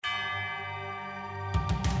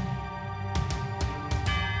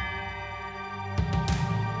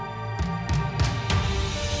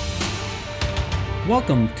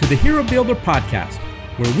Welcome to the Hero Builder Podcast,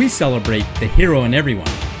 where we celebrate the hero in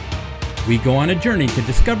everyone. We go on a journey to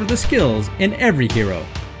discover the skills in every hero.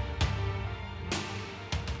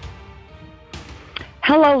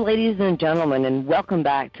 Hello, ladies and gentlemen, and welcome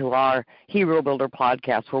back to our Hero Builder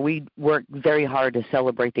Podcast, where we work very hard to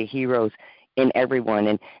celebrate the heroes in everyone.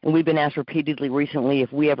 And we've been asked repeatedly recently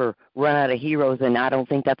if we ever run out of heroes, and I don't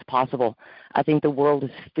think that's possible. I think the world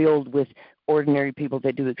is filled with ordinary people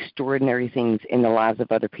that do extraordinary things in the lives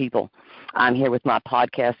of other people. I'm here with my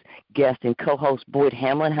podcast guest and co-host, Boyd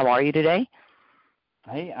Hamlin. How are you today?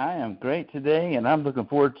 Hey, I am great today, and I'm looking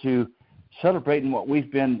forward to celebrating what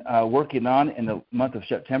we've been working on in the month of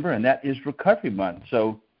September, and that is Recovery Month.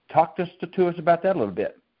 So talk to us about that a little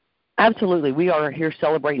bit. Absolutely. We are here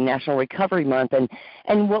celebrating National Recovery Month,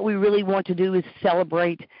 and what we really want to do is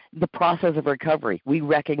celebrate the process of recovery. We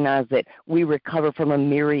recognize that we recover from a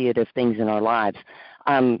myriad of things in our lives,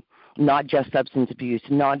 not just substance abuse,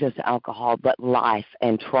 not just alcohol, but life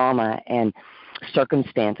and trauma and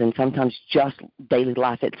circumstance, and sometimes just daily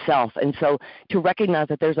life itself. And so to recognize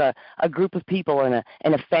that there's a group of people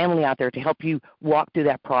and a family out there to help you walk through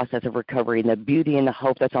that process of recovery and the beauty and the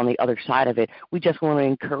hope that's on the other side of it, we just want to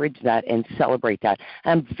encourage that and celebrate that.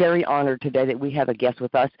 I'm very honored today that we have a guest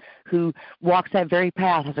with us who walks that very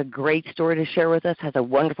path, has a great story to share with us, has a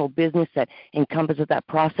wonderful business that encompasses that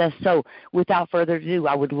process. So without further ado,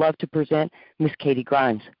 I would love to present Miss Katie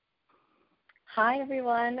Grimes. Hi,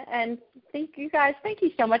 everyone, and thank you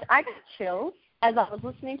so much. I got chills as I was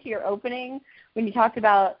listening to your opening when you talked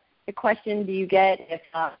about the question, do you get if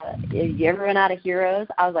you ever run out of heroes?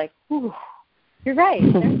 I was like, whew, you're right.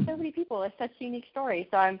 There's so many people with such unique stories,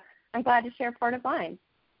 so I'm glad to share part of mine.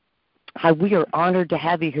 Hi, we are honored to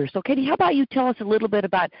have you here. So, Katie, how about you tell us a little bit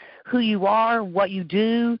about who you are, what you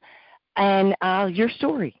do, and your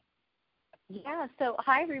story? Yeah, so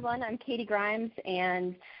hi, everyone. I'm Katie Grimes,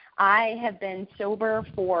 and I have been sober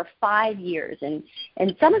for 5 years, and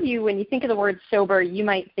some of you, when you think of the word sober, you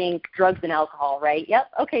might think drugs and alcohol, right?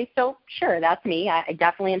 Yep, okay, so sure, that's me. I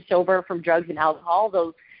definitely am sober from drugs and alcohol,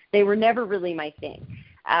 though they were never really my thing.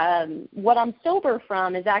 What I'm sober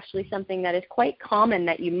from is actually something that is quite common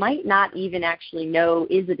that you might not even actually know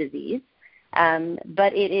is a disease,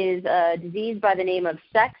 but it is a disease by the name of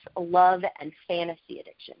sex, love, and fantasy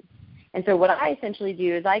addiction. And so what I essentially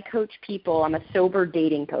do is I coach people. I'm a sober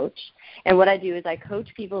dating coach. And what I do is I coach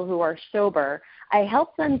people who are sober. I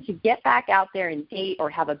help them to get back out there and date or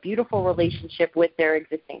have a beautiful relationship with their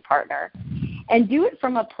existing partner and do it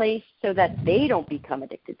from a place so that they don't become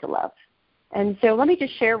addicted to love. And so let me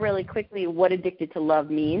just share really quickly what addicted to love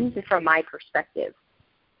means from my perspective.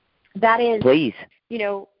 That is, please,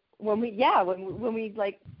 when we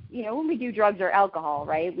do drugs or alcohol,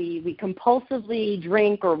 right, we compulsively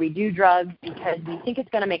drink or we do drugs because we think it's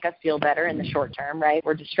going to make us feel better in the short term, right?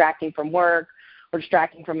 We're distracting from work or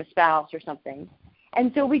distracting from a spouse or something.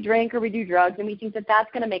 And so we drink or we do drugs and we think that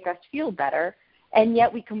that's going to make us feel better, and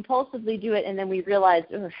yet we compulsively do it and then we realize,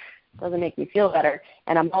 it doesn't make me feel better,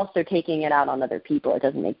 and I'm also taking it out on other people. It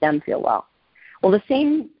doesn't make them feel well. Well, the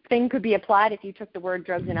same thing could be applied if you took the word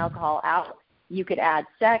drugs and alcohol out. You could add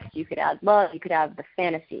sex, you could add love, you could add the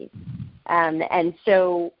fantasy. And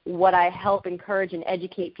so what I help encourage and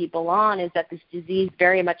educate people on is that this disease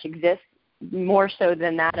very much exists, more so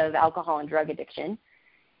than that of alcohol and drug addiction.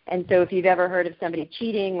 And so if you've ever heard of somebody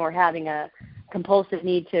cheating or having a compulsive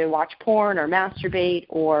need to watch porn or masturbate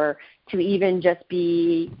or to even just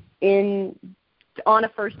be on a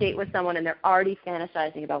first date with someone and they're already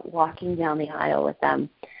fantasizing about walking down the aisle with them,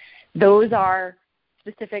 those are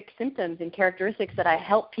specific symptoms and characteristics that I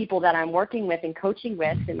help people that I'm working with and coaching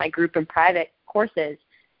with in my group and private courses,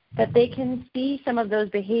 that they can see some of those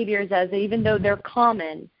behaviors as, even though they're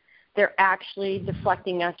common, they're actually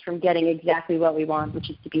deflecting us from getting exactly what we want, which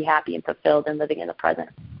is to be happy and fulfilled and living in the present.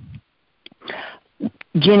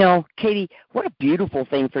 Katie, what a beautiful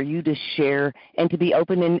thing for you to share and to be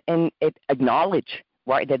open and acknowledge,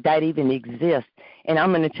 right, that even exists. And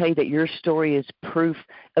I'm going to tell you that your story is proof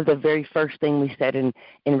of the very first thing we said in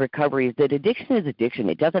recovery, is that addiction is addiction.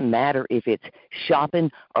 It doesn't matter if it's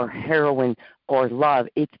shopping or heroin or love.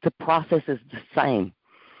 It's the process is the same.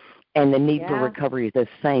 And the need for recovery is the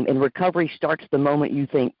same. And recovery starts the moment you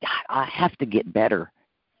think, I have to get better.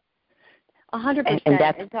 100%. And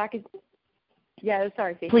that's,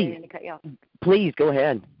 sorry, Stacey, please, I didn't cut you off. Please, go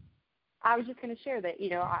ahead. I was just going to share that,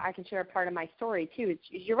 I can share a part of my story, too.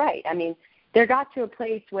 You're right. I mean, there got to a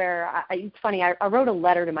place where, it's funny, I wrote a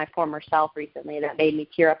letter to my former self recently that made me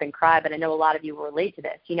tear up and cry, but I know a lot of you will relate to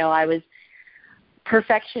this. I was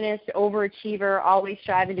perfectionist, overachiever, always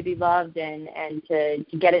striving to be loved and to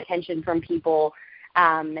get attention from people.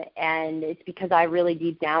 And it's because I really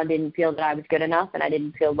deep down didn't feel that I was good enough, and I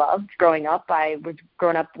didn't feel loved growing up. I was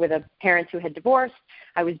growing up with parents who had divorced.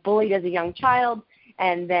 I was bullied as a young child,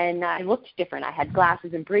 and then I looked different. I had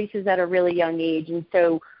glasses and braces at a really young age. And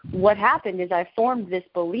so what happened is I formed this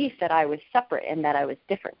belief that I was separate and that I was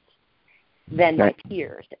different than my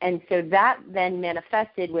peers. And so that then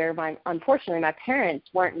manifested where unfortunately my parents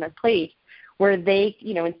weren't in a place where they,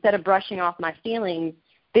 instead of brushing off my feelings,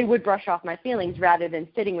 they would brush off my feelings rather than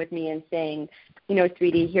sitting with me and saying,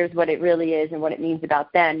 sweetie, here's what it really is and what it means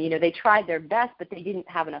about them. They tried their best, but they didn't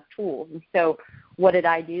have enough tools. And so what did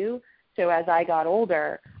I do? So as I got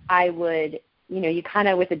older, I would, you kind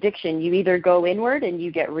of with addiction, you either go inward and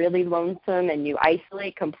you get really lonesome and you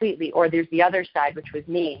isolate completely, or there's the other side, which was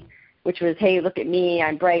me, which was, hey, look at me,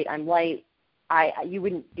 I'm bright, I'm light. You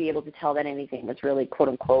wouldn't be able to tell that anything was really, quote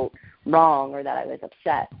unquote, wrong or that I was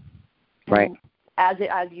upset. Right. As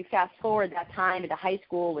you fast forward that time into high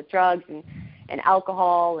school with drugs and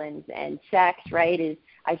alcohol and sex, right, is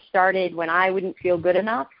I started when I wouldn't feel good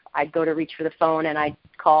enough, I'd go to reach for the phone and I'd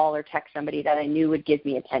call or text somebody that I knew would give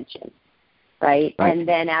me attention, right? And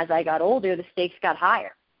then as I got older, the stakes got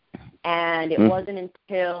higher. And it wasn't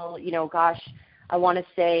until, I want to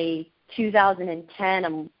say 2010,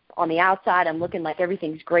 I'm on the outside, I'm looking like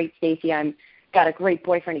everything's great, Stacey. I'm got a great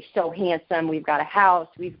boyfriend. He's so handsome. We've got a house.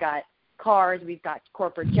 We've got cars. We've got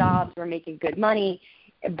corporate jobs. We're making good money.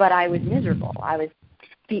 But I was miserable. I was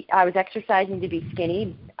exercising to be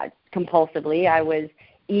skinny compulsively. I was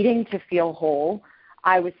eating to feel whole.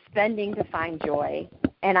 I was spending to find joy.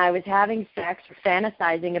 And I was having sex or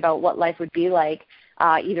fantasizing about what life would be like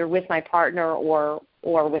either with my partner or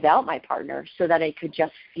without my partner so that I could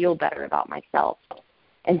just feel better about myself.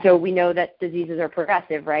 And so we know that diseases are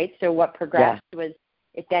progressive, right? So what progressed was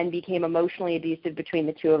it then became emotionally abusive between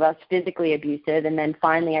the two of us, physically abusive, and then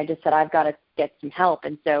finally I just said, I've got to get some help.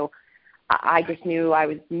 And so I just knew I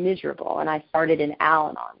was miserable, and I started in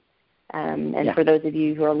Al-Anon. For those of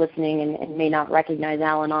you who are listening and may not recognize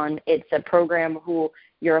Al-Anon, it's a program who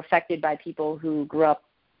you're affected by people who grew up,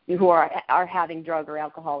 who are having drug or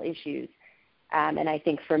alcohol issues. And I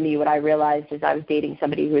think for me, what I realized is I was dating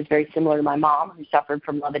somebody who was very similar to my mom, who suffered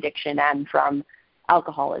from love addiction and from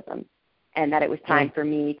alcoholism, and that it was time for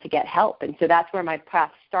me to get help. And so that's where my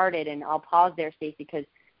path started. And I'll pause there, Stacey, because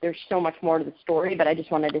there's so much more to the story, but I just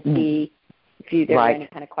wanted to see if there were any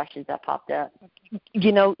kind of questions that popped up.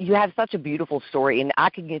 You have such a beautiful story, and I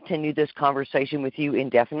could continue this conversation with you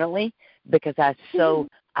indefinitely because I so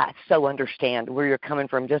understand where you're coming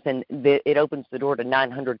from. It opens the door to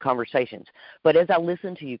 900 conversations. But as I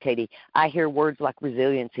listen to you, Katie, I hear words like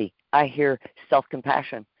resiliency. I hear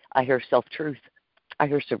self-compassion. I hear self-truth. I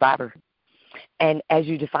hear survivor. And as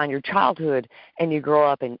you define your childhood and you grow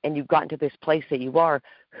up and you've gotten to this place that you are,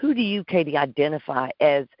 who do you, Katie, identify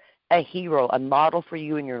as a hero, a model for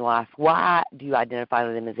you in your life? Why do you identify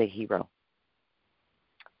them as a hero?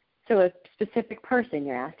 So a specific person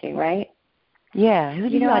you're asking, right? Yeah. Who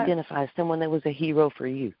do you identify as someone that was a hero for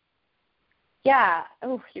you? Yeah.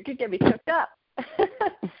 Oh, you could get me choked up.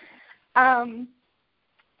 I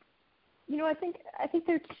think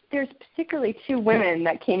there's particularly two women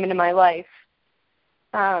that came into my life.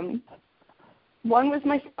 One was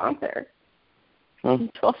my sponsor,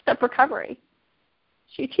 12-Step Recovery.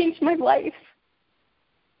 She changed my life.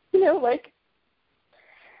 10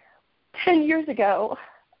 years ago,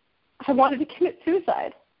 I wanted to commit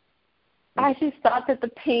suicide. I just thought that the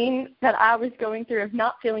pain that I was going through of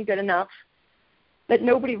not feeling good enough, that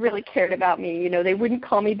nobody really cared about me. They wouldn't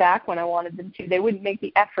call me back when I wanted them to. They wouldn't make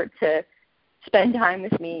the effort to spend time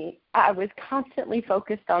with me. I was constantly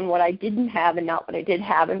focused on what I didn't have and not what I did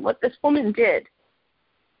have. And what this woman did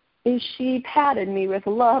is she patted me with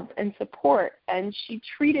love and support, and she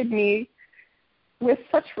treated me with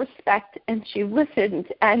such respect, and she listened,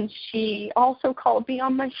 and she also called me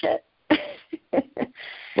on my shit.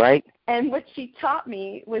 Right. And what she taught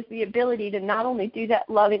me was the ability to not only do that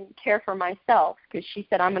love and care for myself, because she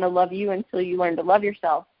said, I'm going to love you until you learn to love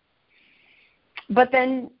yourself. But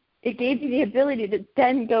then it gave me the ability to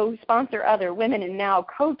then go sponsor other women and now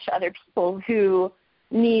coach other people who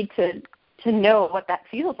need to know what that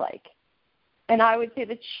feels like. And I would say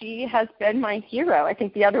that she has been my hero. I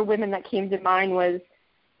think the other women that came to mind was,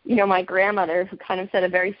 my grandmother, who kind of said a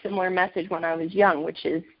very similar message when I was young, which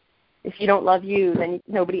is, if you don't love you, then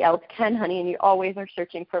nobody else can, honey, and you always are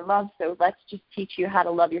searching for love, so let's just teach you how to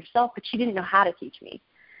love yourself. But she didn't know how to teach me.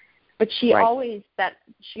 But she always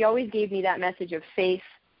gave me that message of faith.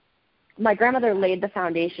 My grandmother laid the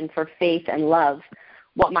foundation for faith and love.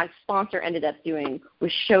 What my sponsor ended up doing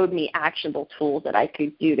was showed me actionable tools that I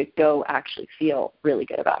could do to go actually feel really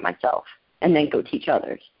good about myself. and then go teach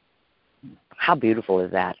others. How beautiful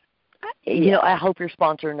is that? You know, I hope your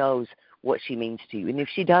sponsor knows what she means to you. And if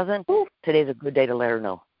she doesn't, today's a good day to let her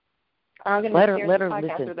know. I'm going to let her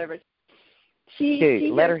listen. With her.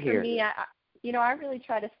 She let her hear. Me, I really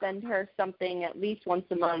try to send her something at least once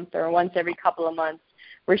a month or once every couple of months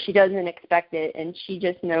where she doesn't expect it, and she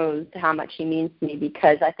just knows how much she means to me,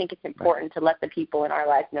 because I think it's important to let the people in our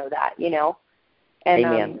lives know that, you know. And,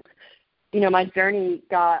 Amen. My journey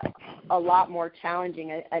got a lot more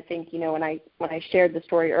challenging. I think, when I shared the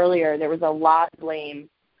story earlier, there was a lot of blame,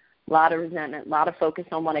 a lot of resentment, a lot of focus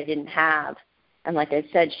on what I didn't have. And like I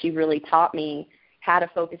said, she really taught me how to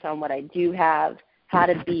focus on what I do have, how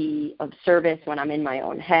to be of service when I'm in my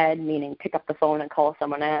own head, meaning pick up the phone and call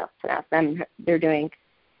someone else and ask them how they're doing.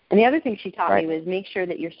 And the other thing she taught me was make sure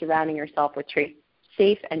that you're surrounding yourself with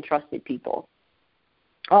safe and trusted people.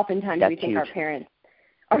 Oftentimes we think our parents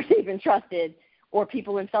are safe and trusted, or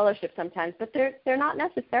people in fellowship sometimes, but they're not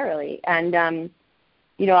necessarily. And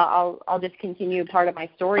I'll just continue part of my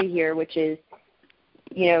story here, which is,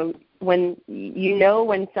 when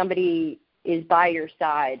somebody is by your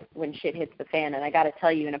side when shit hits the fan. And I got to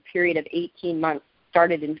tell you, in a period of 18 months,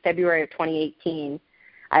 started in February of 2018,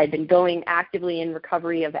 I had been going actively in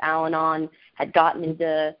recovery of Al-Anon, had gotten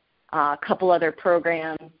into a couple other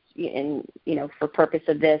programs, and, for purpose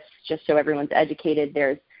of this, just so everyone's educated,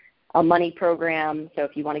 there's a money program. So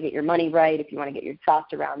if you want to get your money right, if you want to get your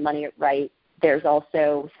thoughts around money right, there's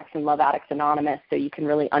also Sex and Love Addicts Anonymous, so you can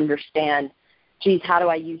really understand, geez, how do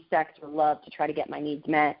I use sex or love to try to get my needs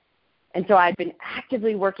met? And so I've been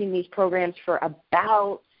actively working these programs for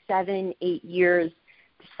about 7-8 years,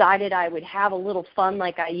 decided I would have a little fun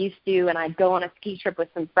like I used to, and I'd go on a ski trip with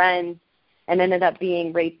some friends, and ended up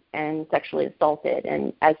being raped and sexually assaulted.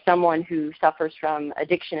 And as someone who suffers from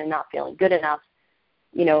addiction and not feeling good enough,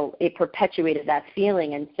 it perpetuated that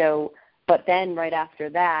feeling. And so, but then right after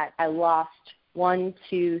that, I lost 1,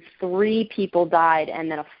 2, 3 people died,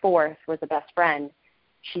 and then a fourth was a best friend.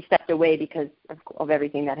 She stepped away because of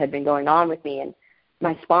everything that had been going on with me. And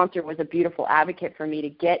my sponsor was a beautiful advocate for me to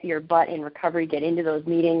get your butt in recovery, get into those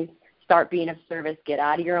meetings, start being of service, get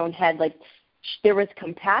out of your own head. Like, there was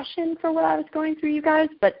compassion for what I was going through, you guys,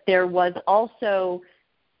 but there was also,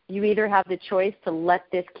 you either have the choice to let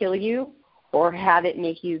this kill you or have it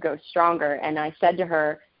make you go stronger. And I said to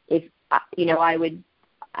her,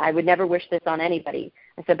 I would never wish this on anybody.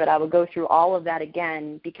 I said, but I would go through all of that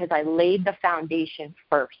again because I laid the foundation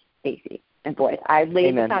first, Stacey and Boyd. I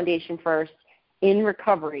laid the foundation first in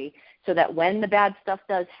recovery so that when the bad stuff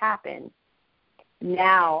does happen,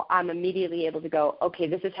 now I'm immediately able to go, okay,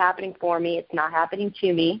 this is happening for me. It's not happening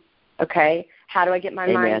to me. Okay, how do I get my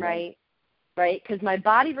mind right? Right? Because my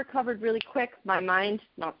body recovered really quick. My mind,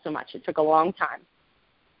 not so much. It took a long time.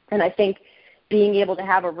 And I think being able to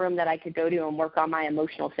have a room that I could go to and work on my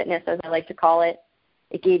emotional fitness, as I like to call it,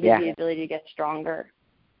 it gave me the ability to get stronger,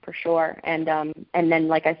 for sure. And then,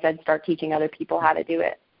 like I said, start teaching other people how to do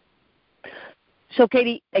it. So,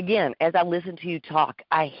 Katie, again, as I listen to you talk,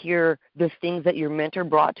 I hear the things that your mentor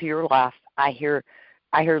brought to your life. I hear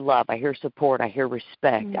love. I hear support. I hear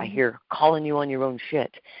respect. Mm-hmm. I hear calling you on your own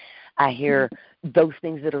shit. I hear those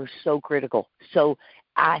things that are so critical. So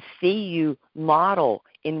I see you model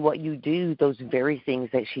in what you do those very things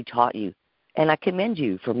that she taught you. And I commend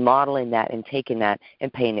you for modeling that and taking that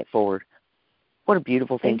and paying it forward. What a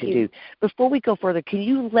beautiful thing to do. Before we go further, can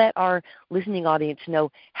you let our listening audience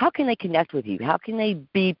know how can they connect with you? How can they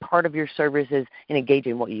be part of your services and engage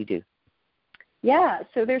in what you do? Yeah,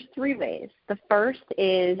 so there's 3 ways. The first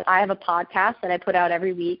is I have a podcast that I put out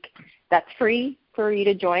every week that's free for you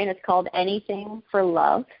to join. It's called Anything for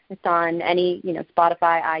Love. It's on any,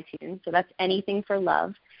 Spotify, iTunes. So that's Anything for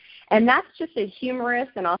Love. And that's just a humorous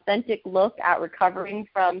and authentic look at recovering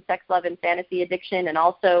from sex, love, and fantasy addiction, and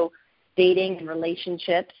also dating and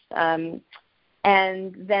relationships. And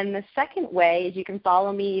then the second way is you can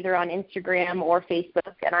follow me either on Instagram or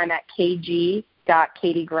Facebook, and I'm at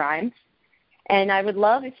kg.katiegrimes. And I would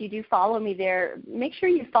love if you do follow me there. Make sure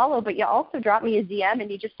you follow, but you also drop me a DM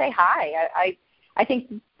and you just say hi. I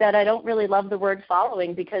think that I don't really love the word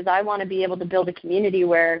following because I want to be able to build a community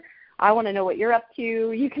where I want to know what you're up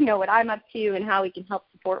to, you can know what I'm up to, and how we can help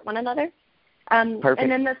support one another. Perfect. And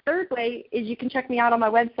then the third way is you can check me out on my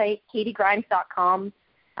website, katiegrimes.com.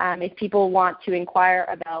 If people want to inquire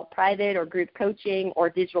about private or group coaching or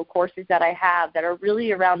digital courses that I have that are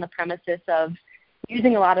really around the premises of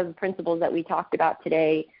using a lot of the principles that we talked about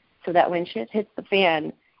today so that when shit hits the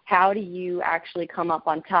fan, how do you actually come up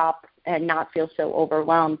on top and not feel so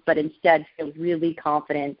overwhelmed, but instead feel really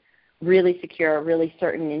confident, really secure, really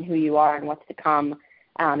certain in who you are and what's to come,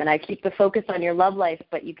 And I keep the focus on your love life,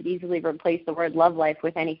 but you could easily replace the word love life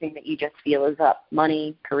with anything that you just feel is up.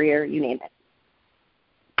 Money, career, you name it.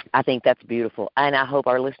 I think that's beautiful. And I hope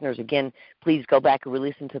our listeners, again, please go back and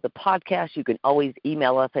re-listen to the podcast. You can always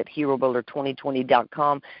email us at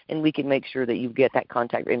herobuilder2020.com, and we can make sure that you get that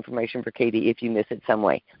contact information for Katie if you miss it some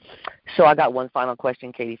way. So I got one final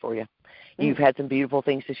question, Katie, for you. You've had some beautiful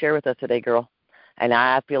things to share with us today, girl. And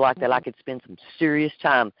I feel like that I could spend some serious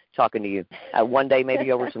time talking to you. One day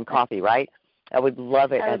maybe over some coffee, right? I would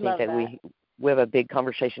love it. I think that we have a big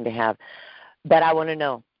conversation to have. But I want to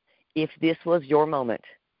know, if this was your moment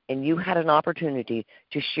and you had an opportunity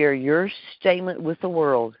to share your statement with the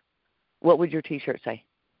world, what would your T-shirt say?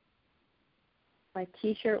 My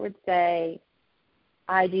T-shirt would say,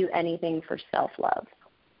 I do anything for self-love.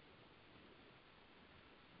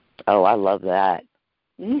 Oh, I love that.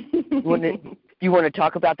 You want to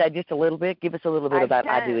talk about that just a little bit? Give us a little bit about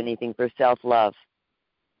I do anything for self-love.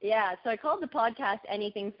 Yeah, so I called the podcast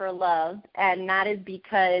Anything for Love, and that is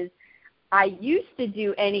because I used to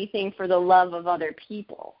do anything for the love of other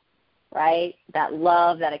people, right? That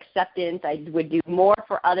love, that acceptance. I would do more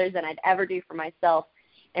for others than I'd ever do for myself.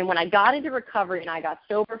 And when I got into recovery and I got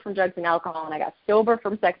sober from drugs and alcohol and I got sober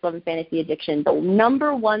from sex, love, and fantasy addiction, the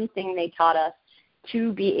number one thing they taught us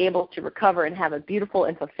to be able to recover and have a beautiful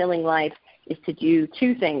and fulfilling life is to do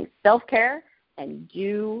two things, self-care and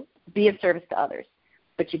be of service to others.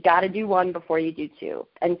 But you got to do one before you do two.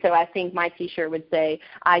 And so I think my T-shirt would say,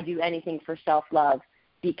 I do anything for self-love,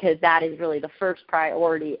 because that is really the first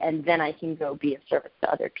priority, and then I can go be of service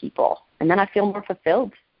to other people. And then I feel more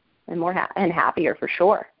fulfilled and more and happier for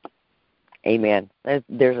sure. Amen.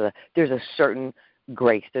 There's a certain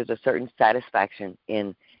grace, there's a certain satisfaction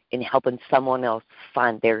in helping someone else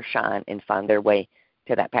find their shine and find their way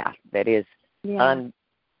to that path that is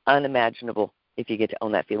unimaginable if you get to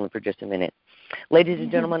own that feeling for just a minute. Ladies and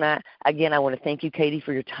gentlemen, I want to thank you, Katie,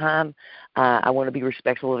 for your time. I want to be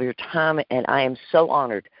respectful of your time, and I am so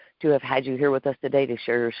honored to have had you here with us today to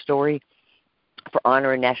share your story for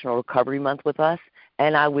honoring National Recovery Month with us.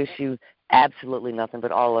 And I wish you absolutely nothing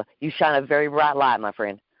but all you shine a very bright light, my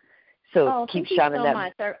friend. So keep shining that.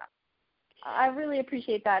 Thank you so much. I really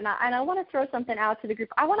appreciate that. And I want to throw something out to the group.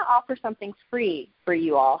 I want to offer something free for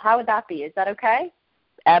you all. How would that be? Is that okay?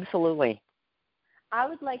 Absolutely. I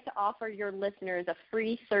would like to offer your listeners a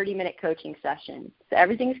free 30-minute coaching session. So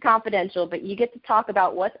everything's confidential, but you get to talk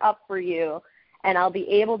about what's up for you, and I'll be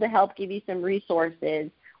able to help give you some resources,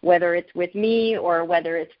 whether it's with me or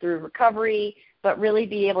whether it's through recovery, but really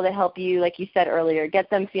be able to help you, like you said earlier, get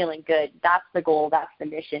them feeling good. That's the goal. That's the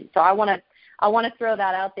mission. So I want to throw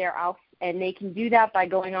that out there. And they can do that by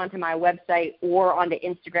going onto my website or onto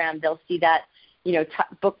Instagram. They'll see that,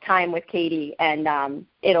 book time with Katie, and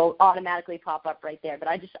it'll automatically pop up right there. But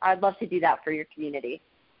I'd love to do that for your community.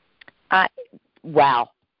 Wow,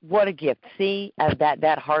 what a gift. See,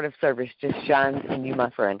 that heart of service just shines in you, my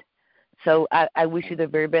friend. So I wish you the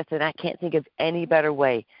very best, and I can't think of any better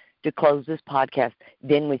way to close this podcast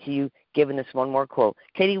than with you giving us one more quote.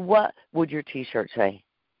 Katie, what would your T-shirt say?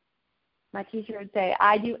 My T-shirt would say,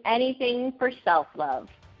 I do anything for self-love.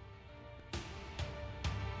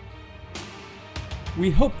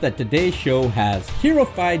 We hope that today's show has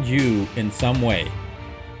heroified you in some way.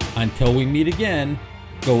 Until we meet again,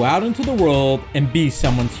 go out into the world and be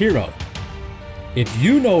someone's hero. If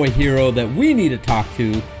you know a hero that we need to talk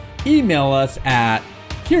to, email us at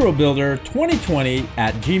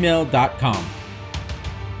herobuilder2020@gmail.com.